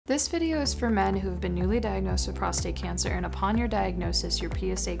This video is for men who have been newly diagnosed with prostate cancer and upon your diagnosis, your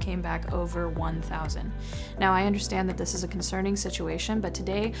PSA came back over 1,000. Now, I understand that this is a concerning situation, but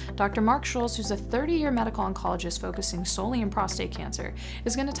today, Dr. Mark Schulz, who's a 30-year medical oncologist focusing solely on prostate cancer,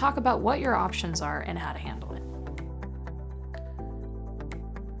 is going to talk about what your options are and how to handle it.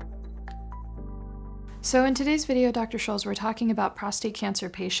 So in today's video, Dr. Schulz, we're talking about prostate cancer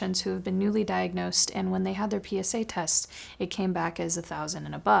patients who have been newly diagnosed, and when they had their PSA tests, it came back as 1,000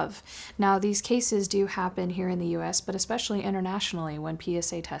 and above. Now, these cases do happen here in the US, but especially internationally when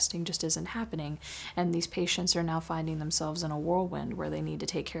PSA testing just isn't happening, and these patients are now finding themselves in a whirlwind where they need to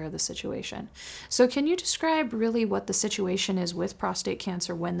take care of the situation. So can you describe really what the situation is with prostate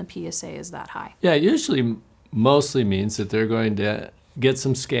cancer when the PSA is that high? Yeah, it usually mostly means that they're going to get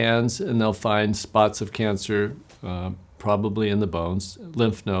some scans and they'll find spots of cancer, probably in the bones,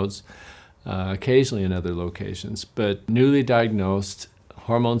 lymph nodes, occasionally in other locations. But newly diagnosed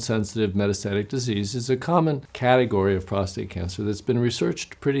hormone-sensitive metastatic disease is a common category of prostate cancer that's been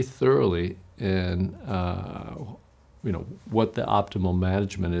researched pretty thoroughly in what the optimal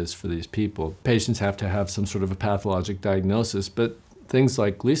management is for these people. Patients have to have some sort of a pathologic diagnosis, but things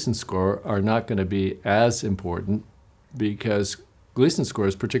like Gleason score are not going to be as important because Gleason score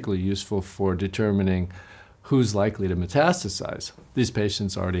is particularly useful for determining who's likely to metastasize. These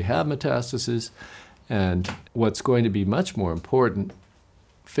patients already have metastases, and what's going to be much more important,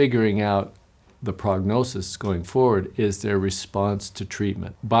 figuring out the prognosis going forward, is their response to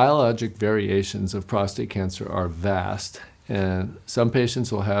treatment. Biologic variations of prostate cancer are vast, and some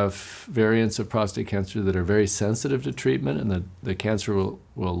patients will have variants of prostate cancer that are very sensitive to treatment, and the cancer will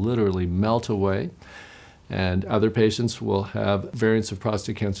literally melt away. And other patients will have variants of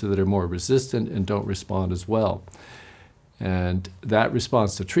prostate cancer that are more resistant and don't respond as well. And that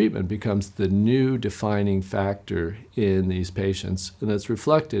response to treatment becomes the new defining factor in these patients, and that's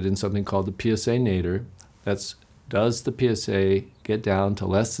reflected in something called the PSA nadir. That's, does the PSA get down to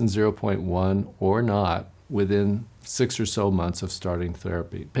less than 0.1 or not within 6 or so months of starting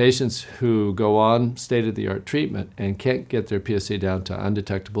therapy? Patients who go on state-of-the-art treatment and can't get their PSA down to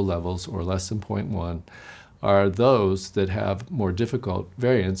undetectable levels or less than 0.1 are those that have more difficult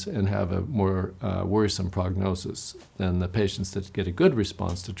variants and have a more worrisome prognosis than the patients that get a good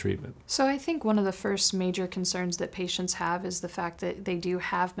response to treatment. So I think one of the first major concerns that patients have is the fact that they do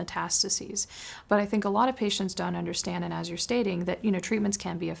have metastases. But I think a lot of patients don't understand, and as you're stating, that treatments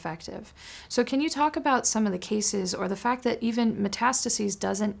can be effective. So can you talk about some of the cases or the fact that even metastases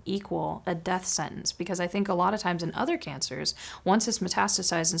doesn't equal a death sentence? Because I think a lot of times in other cancers, once it's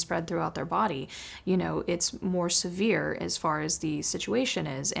metastasized and spread throughout their body, it's more severe as far as the situation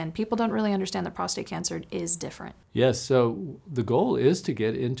is, and people don't really understand that prostate cancer is different. Yes, so the goal is to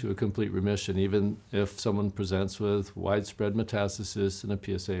get into a complete remission, even if someone presents with widespread metastasis and a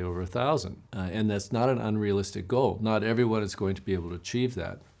PSA over 1,000. And that's not an unrealistic goal. Not everyone is going to be able to achieve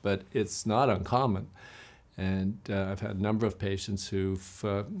that, but it's not uncommon. And I've had a number of patients who've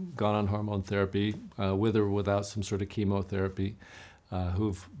gone on hormone therapy with or without some sort of chemotherapy,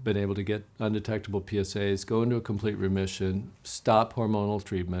 who've been able to get undetectable PSAs, go into a complete remission, stop hormonal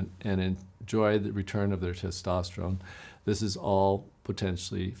treatment, and enjoy the return of their testosterone. This is all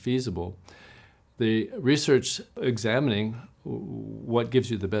potentially feasible. The research examining what gives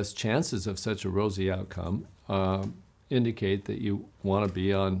you the best chances of such a rosy outcome indicate that you want to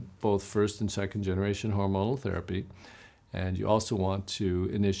be on both first and second generation hormonal therapy, and you also want to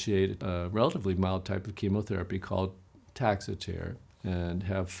initiate a relatively mild type of chemotherapy called Taxotere, and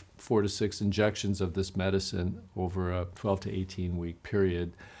have 4 to 6 injections of this medicine over a 12 to 18 week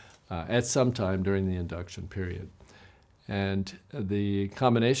period at some time during the induction period. And the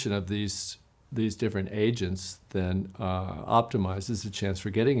combination of these different agents then optimizes the chance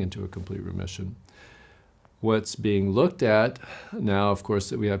for getting into a complete remission. What's being looked at now, of course,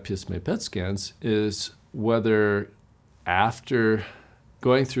 that we have PSMA PET scans, is whether after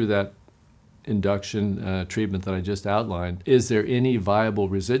going through that induction treatment that I just outlined, is there any viable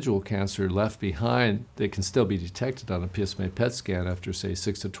residual cancer left behind that can still be detected on a PSMA PET scan after, say,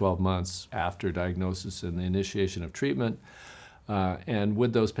 6 to 12 months after diagnosis and the initiation of treatment? And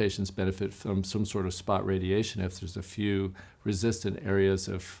would those patients benefit from some sort of spot radiation if there's a few resistant areas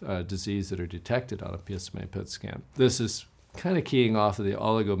of disease that are detected on a PSMA PET scan? This is kind of keying off of the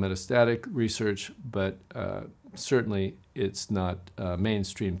oligometastatic research, but certainly it's not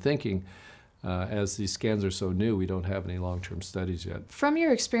mainstream thinking. As these scans are so new, we don't have any long-term studies yet. From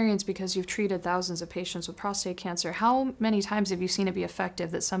your experience, because you've treated thousands of patients with prostate cancer, how many times have you seen it be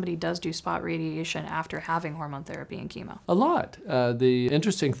effective that somebody does do spot radiation after having hormone therapy and chemo? A lot. The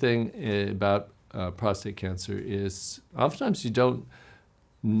interesting thing about prostate cancer is oftentimes you don't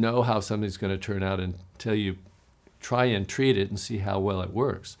know how something's going to turn out until you try and treat it and see how well it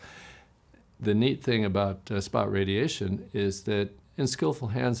works. The neat thing about spot radiation is that in skillful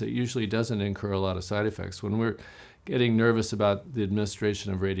hands, it usually doesn't incur a lot of side effects. When we're getting nervous about the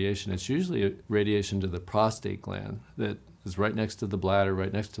administration of radiation, it's usually a radiation to the prostate gland that is right next to the bladder,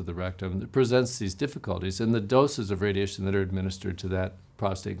 right next to the rectum, that presents these difficulties. And the doses of radiation that are administered to that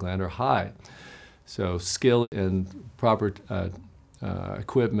prostate gland are high. So skill and proper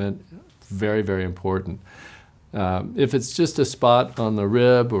equipment, very, very important. If it's just a spot on the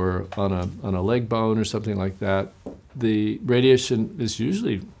rib or on a leg bone or something like that, the radiation is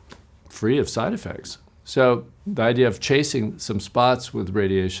usually free of side effects. So the idea of chasing some spots with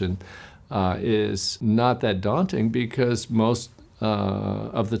radiation is not that daunting because most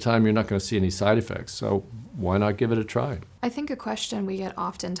of the time you're not going to see any side effects. So why not give it a try? I think a question we get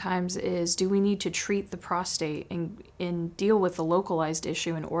oftentimes is, do we need to treat the prostate and deal with the localized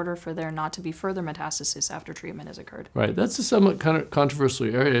issue in order for there not to be further metastasis after treatment has occurred? Right. That's a somewhat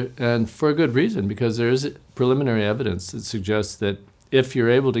controversial area, and for a good reason, because there is preliminary evidence that suggests that if you're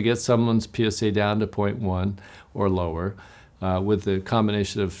able to get someone's PSA down to 0.1 or lower, with the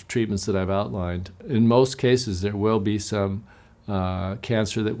combination of treatments that I've outlined, in most cases there will be some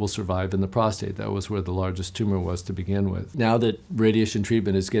cancer that will survive in the prostate. That was where the largest tumor was to begin with. Now that radiation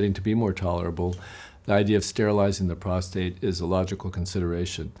treatment is getting to be more tolerable, the idea of sterilizing the prostate is a logical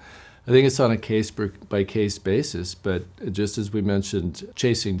consideration. I think it's on a case-by-case basis, but just as we mentioned,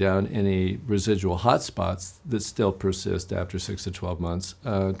 chasing down any residual hot spots that still persist after 6 to 12 months,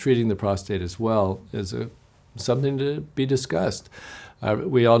 treating the prostate as well is something to be discussed.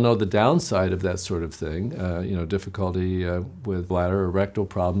 We all know the downside of that sort of thing, difficulty with bladder or rectal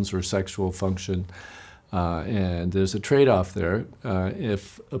problems or sexual function, and there's a trade-off there.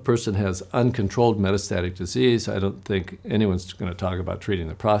 If a person has uncontrolled metastatic disease, I don't think anyone's going to talk about treating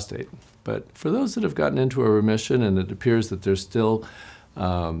the prostate. But for those that have gotten into a remission and it appears that there's still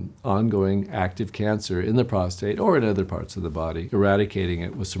ongoing active cancer in the prostate or in other parts of the body, eradicating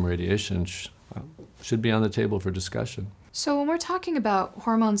it with some radiation should be on the table for discussion. So when we're talking about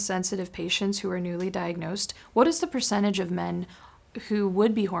hormone-sensitive patients who are newly diagnosed, what is the percentage of men who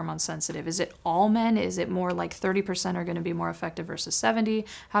would be hormone sensitive? Is it all men? Is it more like 30% are going to be more effective versus 70?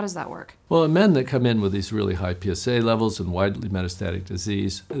 How does that work? Well, in men that come in with these really high PSA levels and widely metastatic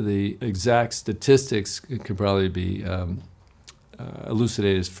disease, the exact statistics could probably be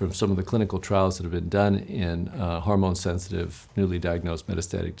elucidated from some of the clinical trials that have been done in hormone-sensitive, newly diagnosed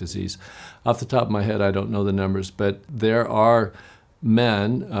metastatic disease. Off the top of my head, I don't know the numbers, but there are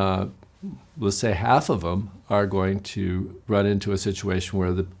men, let's say half of them, are going to run into a situation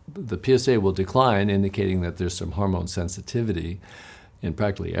where the PSA will decline, indicating that there's some hormone sensitivity in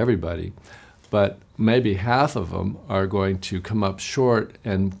practically everybody. But maybe half of them are going to come up short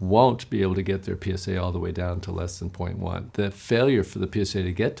and won't be able to get their PSA all the way down to less than 0.1. The failure for the PSA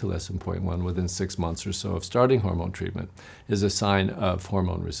to get to less than 0.1 within 6 months or so of starting hormone treatment is a sign of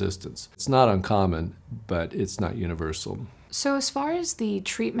hormone resistance. It's not uncommon, but it's not universal. So as far as the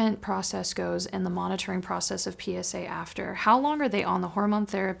treatment process goes and the monitoring process of PSA after, how long are they on the hormone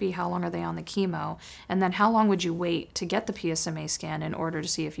therapy? How long are they on the chemo? And then how long would you wait to get the PSMA scan in order to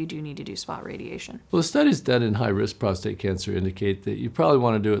see if you do need to do spot radiation? Well, the studies done in high-risk prostate cancer indicate that you probably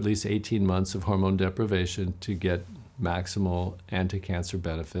want to do at least 18 months of hormone deprivation to get maximal anti-cancer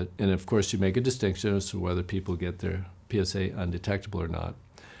benefit. And of course, you make a distinction as to whether people get their PSA undetectable or not.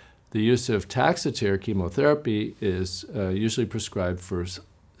 The use of Taxotere chemotherapy is usually prescribed for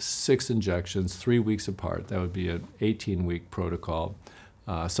 6 injections, 3 weeks apart. That would be an 18-week protocol,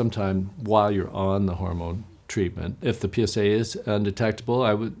 sometime while you're on the hormone treatment. If the PSA is undetectable,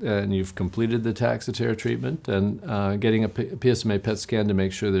 and you've completed the Taxotere treatment, then getting a PSMA PET scan to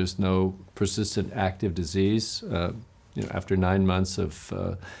make sure there's no persistent active disease after 9 months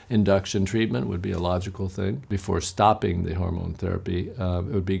of induction treatment would be a logical thing. Before stopping the hormone therapy, it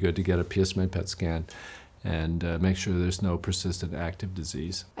would be good to get a PSMA PET scan and make sure there's no persistent active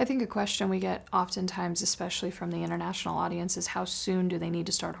disease. I think a question we get oftentimes, especially from the international audience, is how soon do they need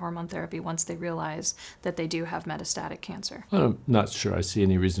to start hormone therapy once they realize that they do have metastatic cancer? I'm not sure I see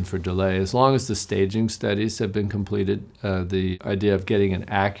any reason for delay. As long as the staging studies have been completed, the idea of getting an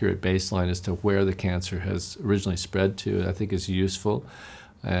accurate baseline as to where the cancer has originally spread to, I think is useful.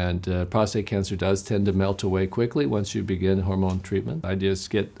 And prostate cancer does tend to melt away quickly once you begin hormone treatment. The idea is to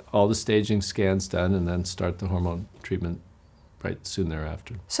get all the staging scans done and then start the hormone treatment right soon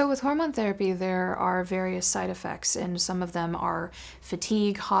thereafter. So with hormone therapy, there are various side effects, and some of them are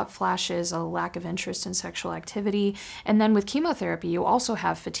fatigue, hot flashes, a lack of interest in sexual activity. And then with chemotherapy, you also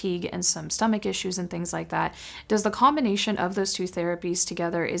have fatigue and some stomach issues and things like that. Does the combination of those two therapies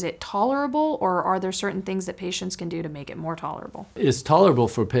together, is it tolerable, or are there certain things that patients can do to make it more tolerable? It's tolerable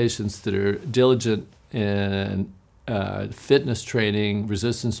for patients that are diligent in fitness training,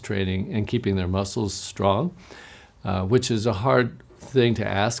 resistance training, and keeping their muscles strong. Which is a hard thing to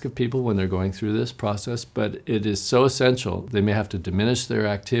ask of people when they're going through this process, but it is so essential. They may have to diminish their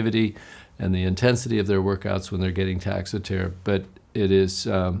activity and the intensity of their workouts when they're getting Taxotere, but it has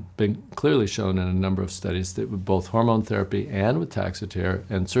been clearly shown in a number of studies that with both hormone therapy and with Taxotere,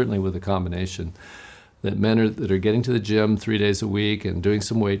 and certainly with a combination, that men that are getting to the gym 3 days a week and doing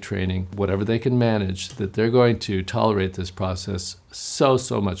some weight training, whatever they can manage, that they're going to tolerate this process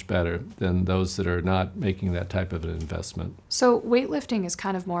so much better than those that are not making that type of an investment. So weightlifting is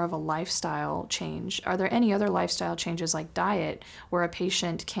kind of more of a lifestyle change. Are there any other lifestyle changes like diet where a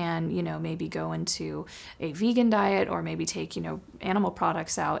patient can, maybe go into a vegan diet or maybe take, animal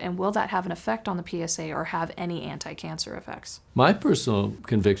products out? And will that have an effect on the PSA or have any anti-cancer effects? My personal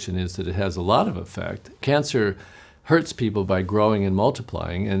conviction is that it has a lot of effect. Cancer hurts people by growing and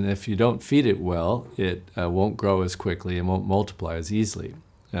multiplying, and if you don't feed it well, it won't grow as quickly and won't multiply as easily.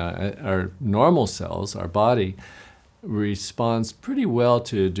 Our normal cells, our body, responds pretty well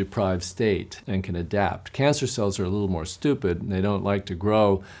to a deprived state and can adapt. Cancer cells are a little more stupid, and they don't like to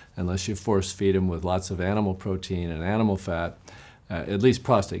grow unless you force feed them with lots of animal protein and animal fat. At least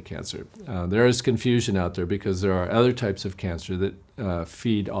prostate cancer. There is confusion out there because there are other types of cancer that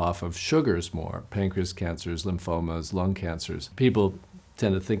feed off of sugars more, pancreas cancers, lymphomas, lung cancers. People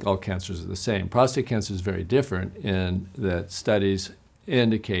tend to think all cancers are the same. Prostate cancer is very different in that studies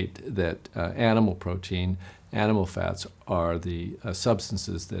indicate that animal protein, animal fats are the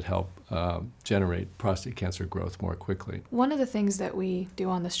substances that help generate prostate cancer growth more quickly. One of the things that we do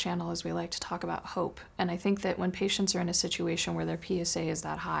on this channel is we like to talk about hope. And I think that when patients are in a situation where their PSA is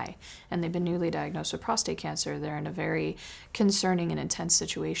that high and they've been newly diagnosed with prostate cancer, they're in a very concerning and intense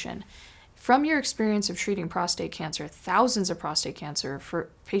situation. From your experience of treating prostate cancer, thousands of prostate cancer for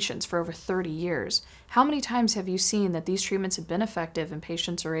patients for over 30 years, how many times have you seen that these treatments have been effective and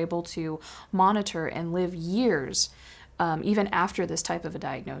patients are able to monitor and live years even after this type of a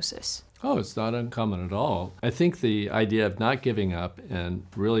diagnosis? Oh, it's not uncommon at all. I think the idea of not giving up and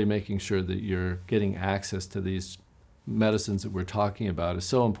really making sure that you're getting access to these medicines that we're talking about is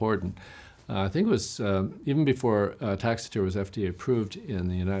so important. I think it was even before Taxotere was FDA approved in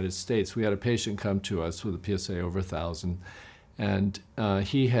the United States, we had a patient come to us with a PSA over 1,000, and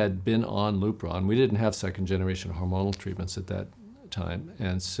he had been on Lupron. We didn't have second-generation hormonal treatments at that time,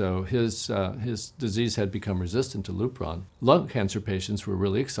 and so his disease had become resistant to Lupron. Lung cancer patients were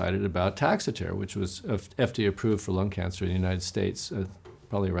really excited about Taxotere, which was FDA approved for lung cancer in the United States,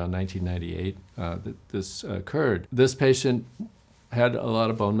 probably around 1998 that this occurred. This patient had a lot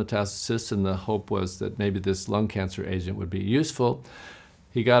of bone metastasis, and the hope was that maybe this lung cancer agent would be useful.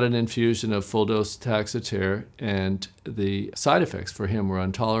 He got an infusion of full-dose Taxotere, and the side effects for him were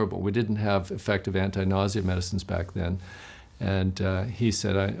intolerable. We didn't have effective anti-nausea medicines back then, and he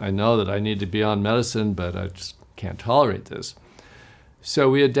said, I know that I need to be on medicine, but I just can't tolerate this. So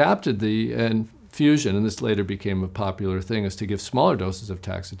we adapted the infusion, and this later became a popular thing, is to give smaller doses of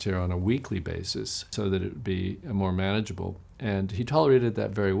Taxotere on a weekly basis so that it would be more manageable. And he tolerated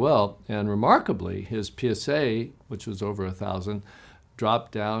that very well. And remarkably, his PSA, which was over 1,000,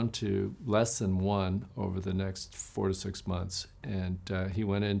 dropped down to less than 1 over the next 4 to 6 months. And he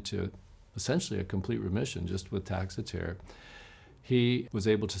went into essentially a complete remission just with Taxotere. He was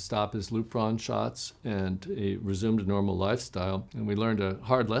able to stop his Lupron shots, and he resumed a normal lifestyle. And we learned a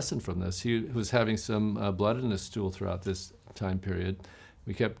hard lesson from this. He was having some blood in his stool throughout this time period.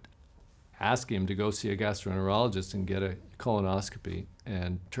 We kept asking him to go see a gastroenterologist and get a colonoscopy,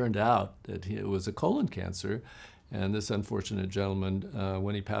 and turned out that it was a colon cancer. And this unfortunate gentleman,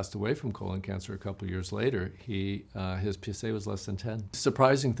 when he passed away from colon cancer a couple of years later, his PSA was less than 10.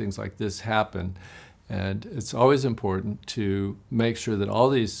 Surprising things like this happen, and it's always important to make sure that all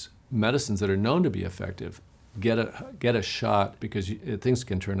these medicines that are known to be effective get a shot, because things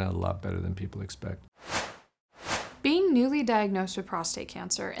can turn out a lot better than people expect. Being newly diagnosed with prostate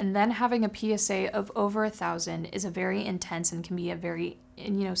cancer and then having a PSA of over 1,000 is a very intense and can be a very,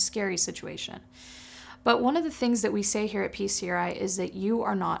 scary situation. But one of the things that we say here at PCRI is that you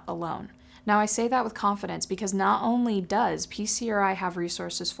are not alone. Now, I say that with confidence because not only does PCRI have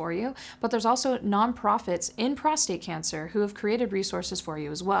resources for you, but there's also nonprofits in prostate cancer who have created resources for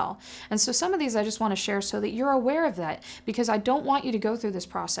you as well. And so some of these I just want to share so that you're aware of that, because I don't want you to go through this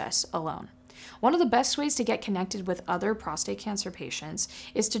process alone. One of the best ways to get connected with other prostate cancer patients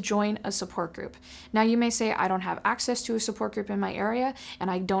is to join a support group. Now, you may say, I don't have access to a support group in my area and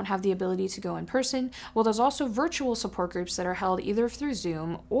I don't have the ability to go in person. Well, there's also virtual support groups that are held either through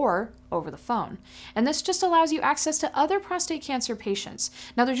Zoom or over the phone. And this just allows you access to other prostate cancer patients.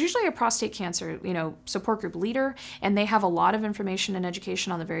 Now, there's usually a prostate cancer, support group leader, and they have a lot of information and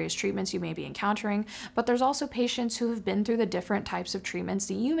education on the various treatments you may be encountering, but there's also patients who have been through the different types of treatments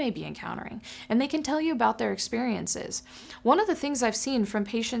that you may be encountering, and they can tell you about their experiences. One of the things I've seen from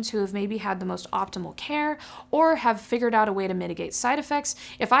patients who have maybe had the most optimal care or have figured out a way to mitigate side effects,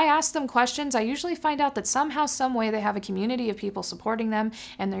 if I ask them questions, I usually find out that somehow, some way they have a community of people supporting them,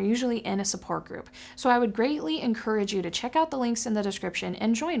 and they're usually in a support group. So I would greatly encourage you to check out the links in the description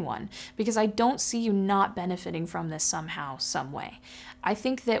and join one, because I don't see you not benefiting from this somehow, some way. I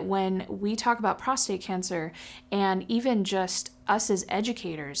think that when we talk about prostate cancer, and even just us as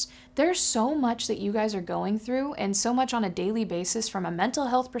educators, there's so much that you guys are going through, and so much on a daily basis from a mental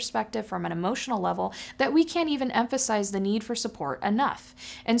health perspective, from an emotional level, that we can't even emphasize the need for support enough.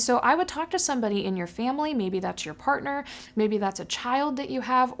 And so I would talk to somebody in your family, maybe that's your partner, maybe that's a child that you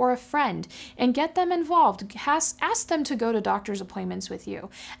have, or a friend, and get them involved. Ask them to go to doctor's appointments with you.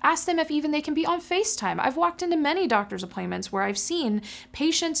 Ask them if even they can be on FaceTime. I've walked into many doctor's appointments where I've seen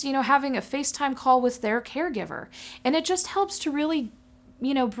patients, having a FaceTime call with their caregiver, and it just helps to really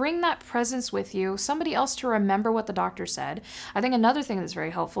bring that presence with you, somebody else to remember what the doctor said. I think another thing that's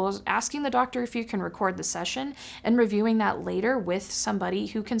very helpful is asking the doctor if you can record the session and reviewing that later with somebody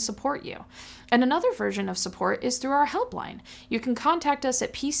who can support you. And another version of support is through our helpline. You can contact us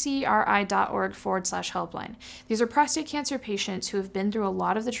at pcri.org/helpline. These are prostate cancer patients who have been through a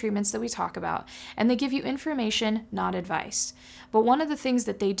lot of the treatments that we talk about, and they give you information, not advice. But one of the things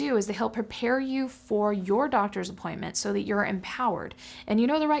that they do is they help prepare you for your doctor's appointment so that you're empowered and you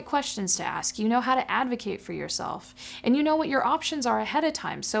know the right questions to ask. You know how to advocate for yourself, and you know what your options are ahead of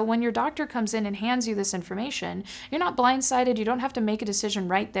time. So when your doctor comes in and hands you this information, you're not blindsided. You don't have to make a decision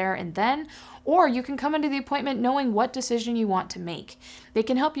right there and then, or you can come into the appointment knowing what decision you want to make. They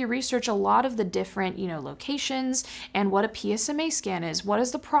can help you research a lot of the different, locations and what a PSMA scan is. What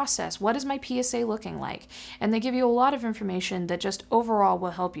is the process? What is my PSA looking like? And they give you a lot of information that just overall will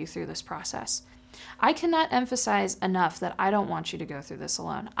help you through this process. I cannot emphasize enough that I don't want you to go through this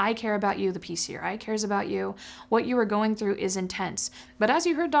alone. I care about you, the PCRI cares about you. What you are going through is intense. But as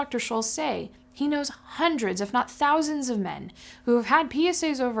you heard Dr. Schultz say, he knows hundreds, if not thousands of men who have had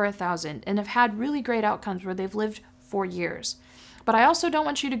PSAs over 1,000 and have had really great outcomes where they've lived for years. But I also don't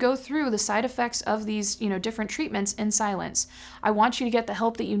want you to go through the side effects of these, different treatments in silence. I want you to get the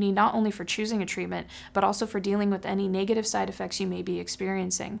help that you need, not only for choosing a treatment, but also for dealing with any negative side effects you may be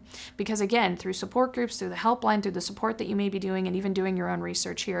experiencing. Because again, through support groups, through the helpline, through the support that you may be doing, and even doing your own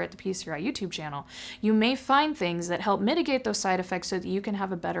research here at the PCRI YouTube channel, you may find things that help mitigate those side effects so that you can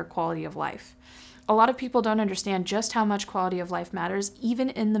have a better quality of life. A lot of people don't understand just how much quality of life matters, even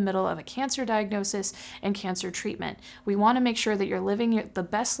in the middle of a cancer diagnosis and cancer treatment. We want to make sure that you're living the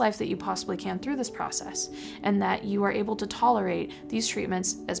best life that you possibly can through this process, and that you are able to tolerate these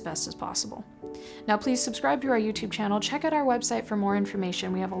treatments as best as possible. Now, please subscribe to our YouTube channel. Check out our website for more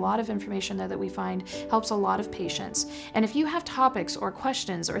information. We have a lot of information there that we find helps a lot of patients. And if you have topics or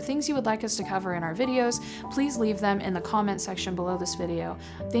questions or things you would like us to cover in our videos, please leave them in the comment section below this video.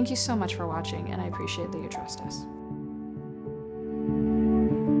 Thank you so much for watching, and I appreciate that you trust us.